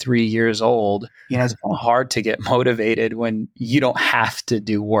 23 years old, it's hard to get motivated when you don't have to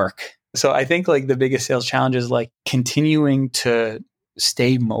do work. So I think the biggest sales challenge is continuing to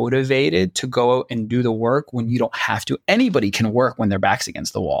stay motivated to go out and do the work when you don't have to. Anybody can work when their back's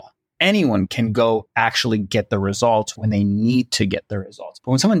against the wall. Anyone can go actually get the results when they need to get the results.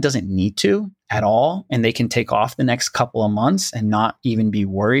 But when someone doesn't need to at all, and they can take off the next couple of months and not even be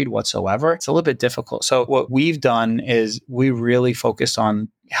worried whatsoever, it's a little bit difficult. So what we've done is we really focus on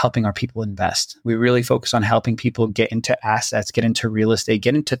helping our people invest. We really focus on helping people get into assets, get into real estate,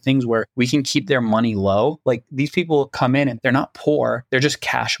 get into things where we can keep their money low. These people come in and they're not poor, they're just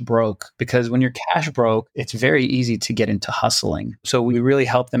cash broke. Because when you're cash broke, it's very easy to get into hustling. So we really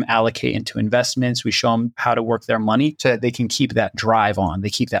help them allocate into investments. We show them how to work their money so that they can keep that drive on, they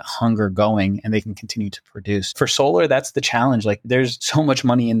keep that hunger going, and they can continue to produce. For solar, that's the challenge. There's so much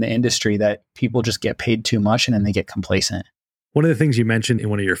money in the industry that people just get paid too much and then they get complacent. One of the things you mentioned in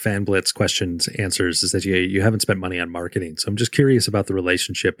one of your Fan Blitz questions answers is that you haven't spent money on marketing. So I'm just curious about the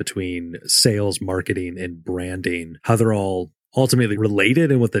relationship between sales, marketing, and branding, how they're all ultimately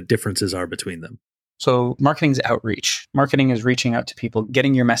related and what the differences are between them. So marketing is outreach. Marketing is reaching out to people,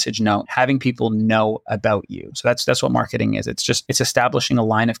 getting your message known, having people know about you. So that's what marketing is. It's establishing a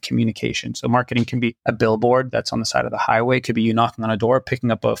line of communication. So marketing can be a billboard that's on the side of the highway. It could be you knocking on a door,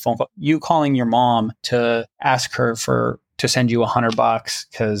 picking up a phone call, you calling your mom to ask her to send you $100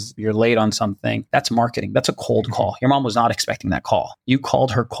 because you're late on something. That's marketing. That's a cold call. Your mom was not expecting that call. You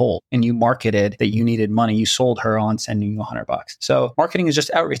called her cold and you marketed that you needed money. You sold her on sending you $100. So marketing is just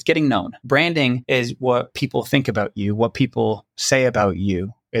outreach, getting known. Branding is what people think about you, what people say about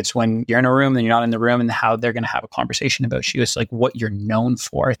you. It's when you're in a room and you're not in the room and how they're going to have a conversation about you. It's what you're known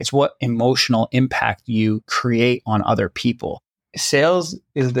for. It's what emotional impact you create on other people. Sales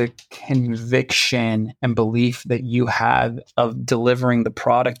is the conviction and belief that you have of delivering the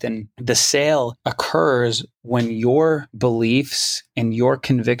product. And the sale occurs when your beliefs and your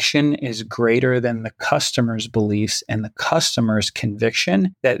conviction is greater than the customer's beliefs and the customer's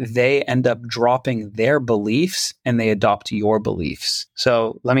conviction, that they end up dropping their beliefs and they adopt your beliefs.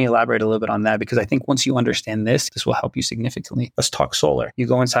 So let me elaborate a little bit on that, because I think once you understand this will help you significantly. Let's talk solar. You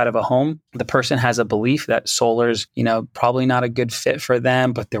go inside of a home, the person has a belief that solar's, probably not a good fit for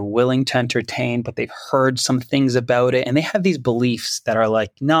them, but they're willing to entertain, but they've heard some things about it. And they have these beliefs that are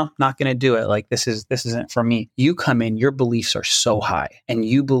like, no, not going to do it. Like, this isn't for me. You come in, your beliefs are so high and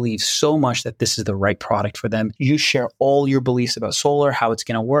you believe so much that this is the right product for them. You share all your beliefs about solar, how it's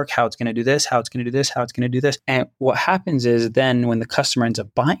going to work, how it's going to do this, how it's going to do this, how it's going to do this. And what happens is then when the customer ends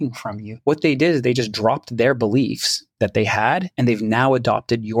up buying from you, what they did is they just dropped their beliefs that they had and they've now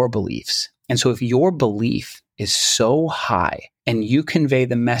adopted your beliefs. And so if your belief is so high and you convey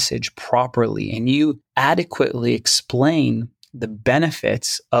the message properly and you adequately explain the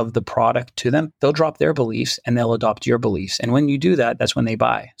benefits of the product to them, they'll drop their beliefs and they'll adopt your beliefs. And when you do that, that's when they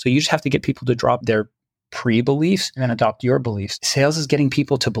buy. So you just have to get people to drop their pre-beliefs and then adopt your beliefs. Sales is getting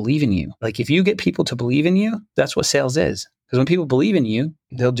people to believe in you. Like if you get people to believe in you, that's what sales is. Because when people believe in you,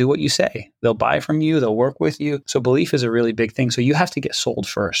 they'll do what you say. They'll buy from you. They'll work with you. So belief is a really big thing. So you have to get sold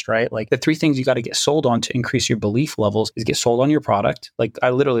first, right? Like the 3 things you got to get sold on to increase your belief levels is get sold on your product. Like I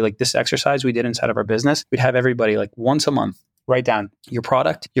literally, like this exercise we did inside of our business, we'd have everybody like once a month write down your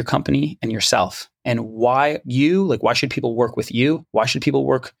product, your company, and yourself. And why you, like why should people work with you? Why should people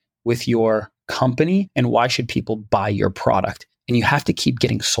work with your company? And why should people buy your product? And you have to keep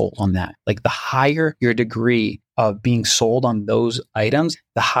getting sold on that. Like the higher your degree of being sold on those items,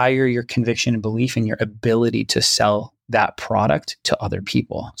 the higher your conviction and belief in your ability to sell that product to other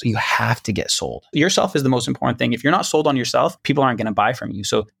people. So you have to get sold. Yourself is the most important thing. If you're not sold on yourself, people aren't going to buy from you.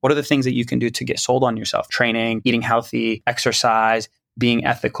 So what are the things that you can do to get sold on yourself? Training, eating healthy, exercise, being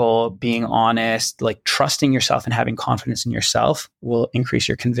ethical, being honest, like trusting yourself and having confidence in yourself will increase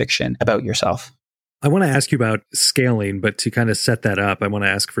your conviction about yourself. I want to ask you about scaling, but to kind of set that up, I want to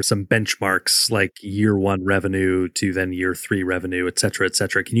ask for some benchmarks like year 1 revenue to then year 3 revenue, et cetera, et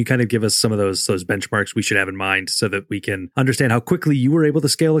cetera. Can you kind of give us some of those benchmarks we should have in mind so that we can understand how quickly you were able to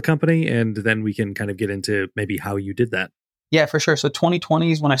scale a company, and then we can kind of get into maybe how you did that? Yeah, for sure. So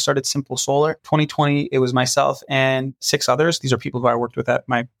 2020 is when I started Simple Solar. 2020, it was myself and 6 others. These are people who I worked with at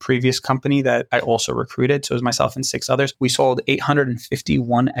my previous company that I also recruited. So it was myself and 6 others. We sold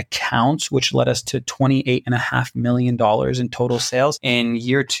 851 accounts, which led us to $28.5 million in total sales. In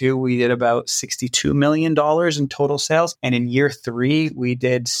year 2, we did about $62 million in total sales. And in year 3, we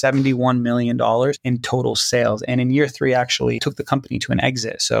did $71 million in total sales. And in year 3, actually took the company to an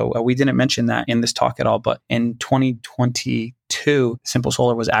exit. So we didn't mention that in this talk at all, but in 2022, Simple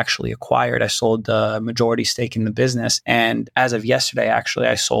Solar was actually acquired. I sold the majority stake in the business. And as of yesterday, actually,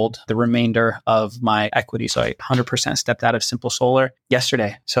 I sold the remainder of my equity. So I 100% stepped out of Simple Solar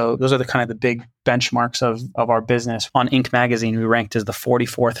yesterday. So those are the kind of the big benchmarks of our business. On Inc. magazine, we ranked as the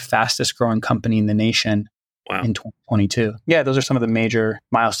 44th fastest growing company in the nation. Wow. In 2022. Yeah, those are some of the major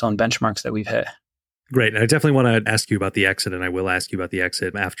milestone benchmarks that we've hit. Great. And I definitely want to ask you about the exit, and I will ask you about the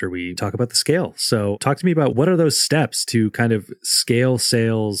exit after we talk about the scale. So talk to me about what are those steps to kind of scale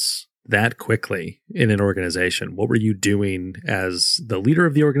sales that quickly in an organization? What were you doing as the leader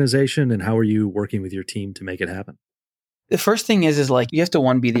of the organization, and how are you working with your team to make it happen? The first thing is like, you have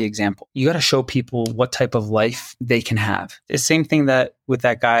to be the example. You got to show people what type of life they can have. It's the same thing that with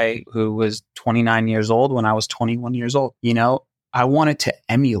that guy who was 29 years old when I was 21 years old, I wanted to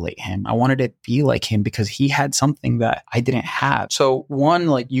emulate him. I wanted to be like him because he had something that I didn't have. So one,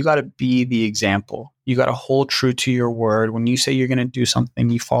 like you got to be the example. You got to hold true to your word. When you say you're going to do something,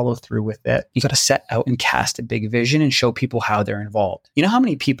 you follow through with it. You got to set out and cast a big vision and show people how they're involved. You know how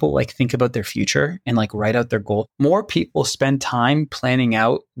many people like think about their future and like write out their goal? More people spend time planning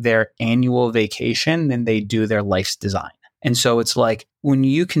out their annual vacation than they do their life's design. And so it's like when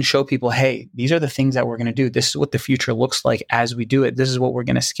you can show people, hey, these are the things that we're going to do. This is what the future looks like as we do it. This is what we're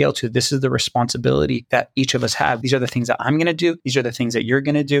going to scale to. This is the responsibility that each of us have. These are the things that I'm going to do. These are the things that you're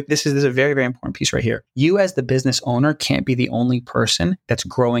going to do. This is a very, very important piece right here. You as the business owner can't be the only person that's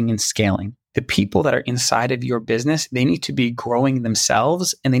growing and scaling. The people that are inside of your business, they need to be growing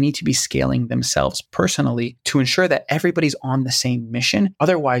themselves and they need to be scaling themselves personally to ensure that everybody's on the same mission.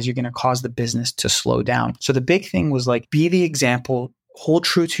 Otherwise, you're going to cause the business to slow down. So the big thing was like, be the example, hold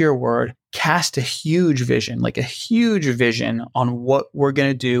true to your word, cast a huge vision on what we're going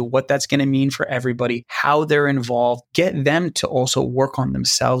to do, what that's going to mean for everybody, how they're involved, get them to also work on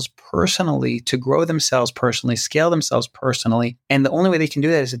themselves personally, to grow themselves personally, scale themselves personally. And the only way they can do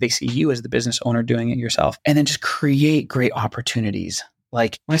that is if they see you as the business owner doing it yourself, and then just create great opportunities.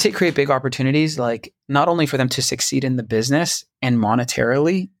 Like when I say create big opportunities, like not only for them to succeed in the business and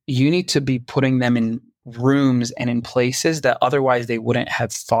monetarily, you need to be putting them in rooms and in places that otherwise they wouldn't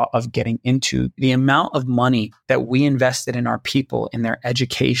have thought of getting into. The amount of money that we invested in our people, in their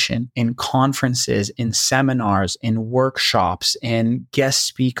education, in conferences, in seminars, in workshops, in guest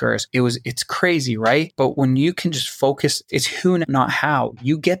speakers, it's crazy, right? But when you can just focus, it's who, not how.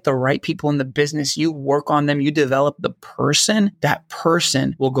 You get the right people in the business, you work on them, you develop the person, that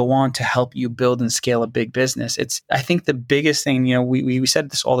person will go on to help you build and scale a big business. I think the biggest thing, we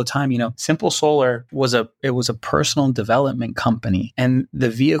said this all the time, Simple Solar was a personal development company, and the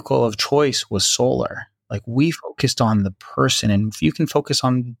vehicle of choice was solar. Like, we focused on the person, and if you can focus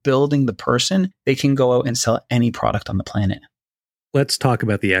on building the person, they can go out and sell any product on the planet. Let's talk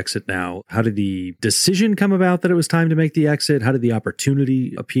about the exit now. How did the decision come about that it was time to make the exit? How did the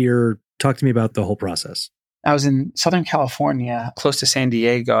opportunity appear? Talk to me about the whole process. I was in Southern California, close to San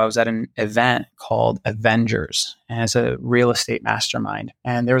Diego. I was at an event called Avengers, and it's a real estate mastermind.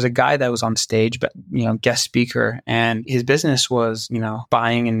 And there was a guy that was on stage, but guest speaker, and his business was,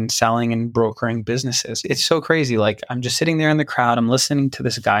 buying and selling and brokering businesses. It's so crazy. Like, I'm just sitting there in the crowd, I'm listening to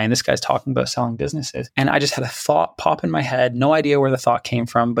this guy, and this guy's talking about selling businesses. And I just had a thought pop in my head, no idea where the thought came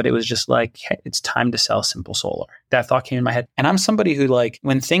from, but it was just like, hey, it's time to sell Simple Solar. That thought came in my head. And I'm somebody who, like,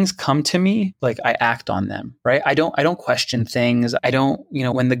 when things come to me, like, I act on them, right? I don't question things. I don't,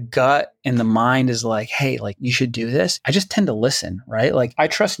 when the gut and the mind is like, hey, like, you should do this, I just tend to listen, right? Like, I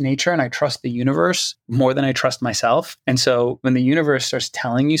trust nature and I trust the universe more than I trust myself. And so when the universe starts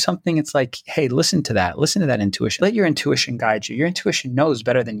telling you something, it's like, hey, listen to that intuition. Let your intuition guide you. Your intuition knows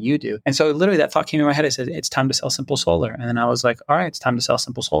better than you do. And so literally that thought came in my head. I said, it's time to sell Simple Solar. And then I was like, all right, it's time to sell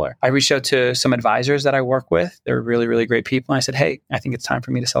Simple Solar. I reached out to some advisors that I work with. They're really, really great people. And I said, hey, I think it's time for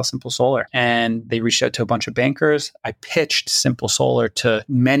me to sell Simple Solar. And they reached out to a bunch of bankers. I pitched Simple Solar to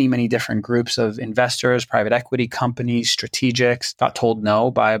many, many different groups of investors, private equity companies, strategics. Got told no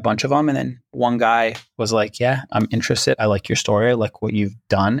by a bunch of them. And then one guy was like, yeah, I'm interested. I like your story. I like what you've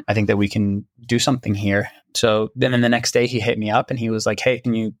done. I think that we can do something here. So then the next day he hit me up and he was like, hey,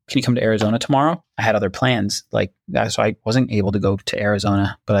 can you come to Arizona tomorrow? I had other plans. So I wasn't able to go to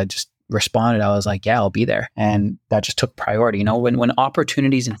Arizona, but I just responded. I was like, yeah, I'll be there. And that just took priority. When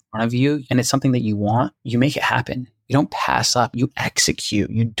opportunity's in front of you and it's something that you want, you make it happen. You don't pass up, you execute.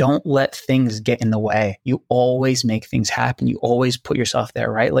 You don't let things get in the way. You always make things happen. You always put yourself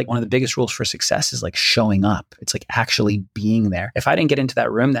there, right? Like, one of the biggest rules for success is like showing up. It's like actually being there. If I didn't get into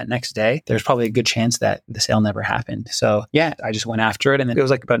that room that next day, there's probably a good chance that the sale never happened. So yeah, I just went after it. And then it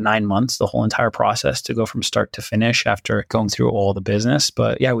was like about 9 months, the whole entire process to go from start to finish after going through all the business.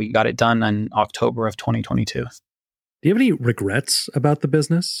 But yeah, we got it done in October of 2022. Do you have any regrets about the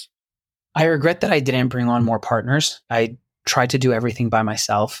business? I regret that I didn't bring on more partners. I tried to do everything by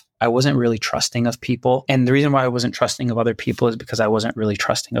myself. I wasn't really trusting of people. And the reason why I wasn't trusting of other people is because I wasn't really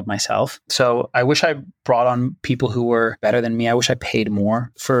trusting of myself. So I wish I brought on people who were better than me. I wish I paid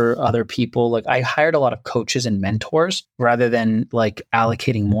more for other people. Like, I hired a lot of coaches and mentors rather than like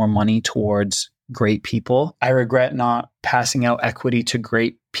allocating more money towards great people. I regret not passing out equity to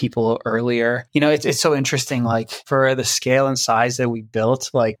great people earlier. It's so interesting. Like, for the scale and size that we built,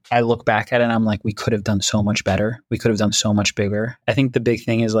 like, I look back at it and I'm like, we could have done so much better. We could have done so much bigger. I think the big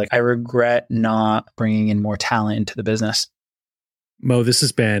thing is, like, I regret not bringing in more talent into the business. Mo, this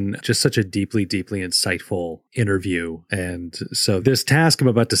has been just such a deeply, deeply insightful interview. And so this task I'm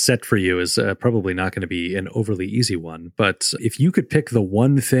about to set for you is probably not going to be an overly easy one. But if you could pick the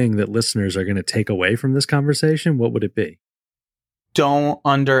one thing that listeners are going to take away from this conversation, what would it be? Don't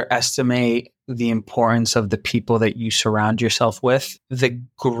underestimate the importance of the people that you surround yourself with. The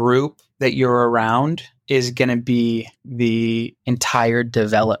group that you're around is going to be the entire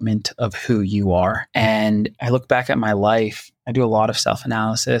development of who you are. And I look back at my life, I do a lot of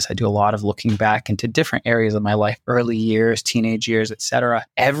self-analysis. I do a lot of looking back into different areas of my life, early years, teenage years, etc.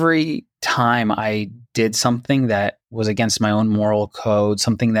 Every time I did something that was against my own moral code,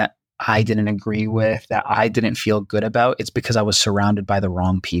 something that I didn't agree with, that I didn't feel good about, it's because I was surrounded by the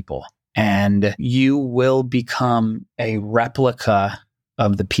wrong people. And you will become a replica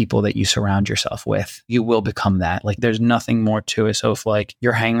of the people that you surround yourself with. You will become that. Like, there's nothing more to it. So if like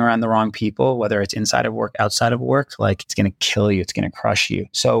you're hanging around the wrong people, whether it's inside of work, outside of work, like, it's going to kill you. It's going to crush you.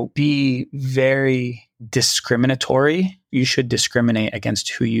 So be very discriminatory. You should discriminate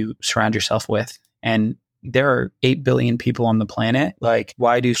against who you surround yourself with. And there are 8 billion people on the planet. Like,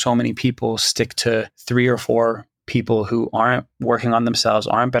 why do so many people stick to 3 or 4 people who aren't working on themselves,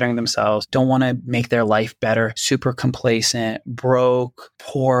 aren't bettering themselves, don't want to make their life better, super complacent, broke,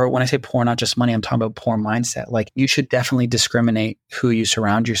 poor? When I say poor, not just money, I'm talking about poor mindset. Like, you should definitely discriminate who you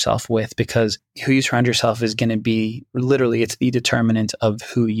surround yourself with, because who you surround yourself is going to be literally, it's the determinant of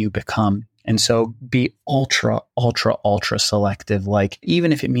who you become. And so be ultra, ultra, ultra selective. Like,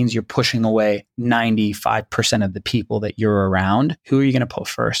 even if it means you're pushing away 95% of the people that you're around, who are you going to put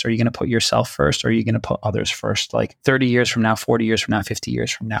first? Are you going to put yourself first? Or are you going to put others first? Like 30 years from now, 40 years from now, 50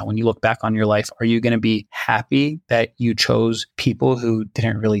 years from now, when you look back on your life, are you going to be happy that you chose people who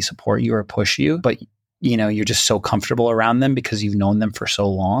didn't really support you or push you, but you're just so comfortable around them because you've known them for so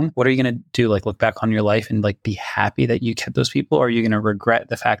long? What are you going to do? Like, look back on your life and like be happy that you kept those people? Or are you going to regret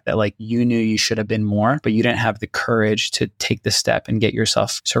the fact that like you knew you should have been more, but you didn't have the courage to take the step and get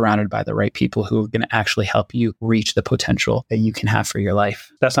yourself surrounded by the right people who are going to actually help you reach the potential that you can have for your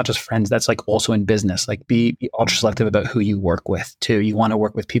life? That's not just friends. That's like also in business. Like be ultra selective about who you work with too. You want to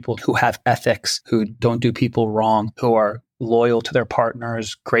work with people who have ethics, who don't do people wrong, who are loyal to their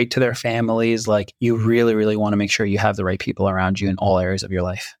partners, great to their families. Like, you really, really want to make sure you have the right people around you in all areas of your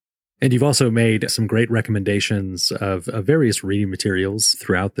life. And you've also made some great recommendations of various reading materials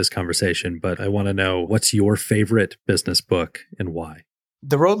throughout this conversation, but I want to know, what's your favorite business book and why?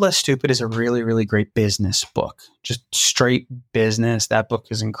 The Road Less Stupid is a really, really great business book. Just straight business. That book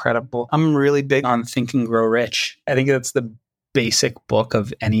is incredible. I'm really big on Think and Grow Rich. I think that's the basic book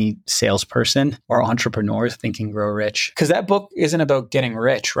of any salesperson or entrepreneurs, Think and Grow Rich. Because that book isn't about getting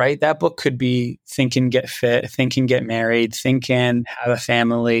rich, right? That book could be Think and Get Fit, Think and Get Married, Think and Have a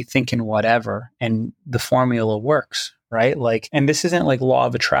Family, Think and whatever. And the formula works, right? Like, and this isn't like law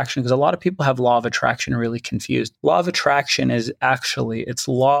of attraction, because a lot of people have law of attraction really confused. Law of attraction is actually, it's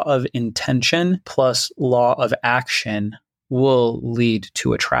law of intention plus law of action will lead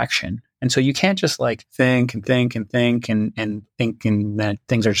to attraction. And so you can't just like think and think and think and think and that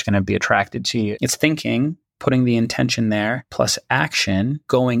things are just going to be attracted to you. It's thinking, putting the intention there, plus action,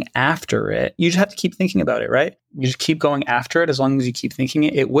 going after it. You just have to keep thinking about it, right? You just keep going after it. As long as you keep thinking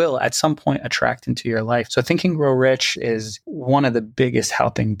it, it will at some point attract into your life. So Think and Grow Rich is one of the biggest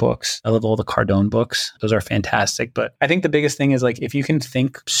helping books. I love all the Cardone books. Those are fantastic. But I think the biggest thing is like, if you can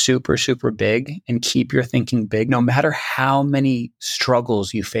think super, super big and keep your thinking big, no matter how many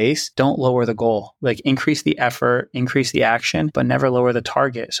struggles you face, don't lower the goal. Like, increase the effort, increase the action, but never lower the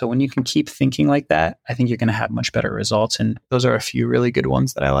target. So when you can keep thinking like that, I think you're going to have much better results. And those are a few really good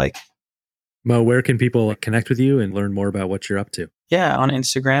ones that I like. Mo, where can people connect with you and learn more about what you're up to? Yeah, on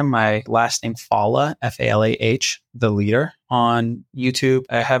Instagram, my last name, Falah, Falah, the leader. On YouTube,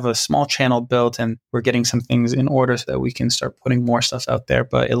 I have a small channel built and we're getting some things in order so that we can start putting more stuff out there,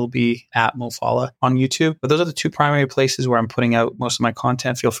 but it'll be at Mo Falah on YouTube. But those are the two primary places where I'm putting out most of my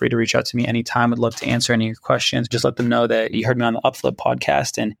content. Feel free to reach out to me anytime. I'd love to answer any of your questions. Just let them know that you heard me on the Upflip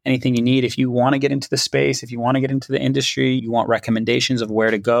podcast, and anything you need. If you want to get into the space, if you want to get into the industry, you want recommendations of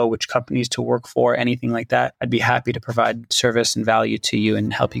where to go, which companies to work for, anything like that, I'd be happy to provide service and value to you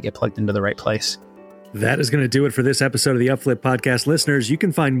and help you get plugged into the right place. That is going to do it for this episode of the Upflip podcast. Listeners, you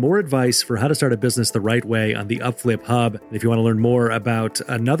can find more advice for how to start a business the right way on the Upflip Hub. And if you want to learn more about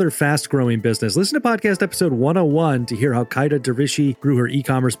another fast-growing business, listen to podcast episode 101 to hear how Qaida Dervishi grew her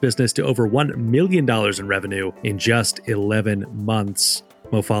e-commerce business to over $1 million in revenue in just 11 months.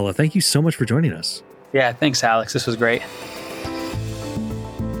 Mo Falah, thank you so much for joining us. Yeah, thanks, Alex. This was great.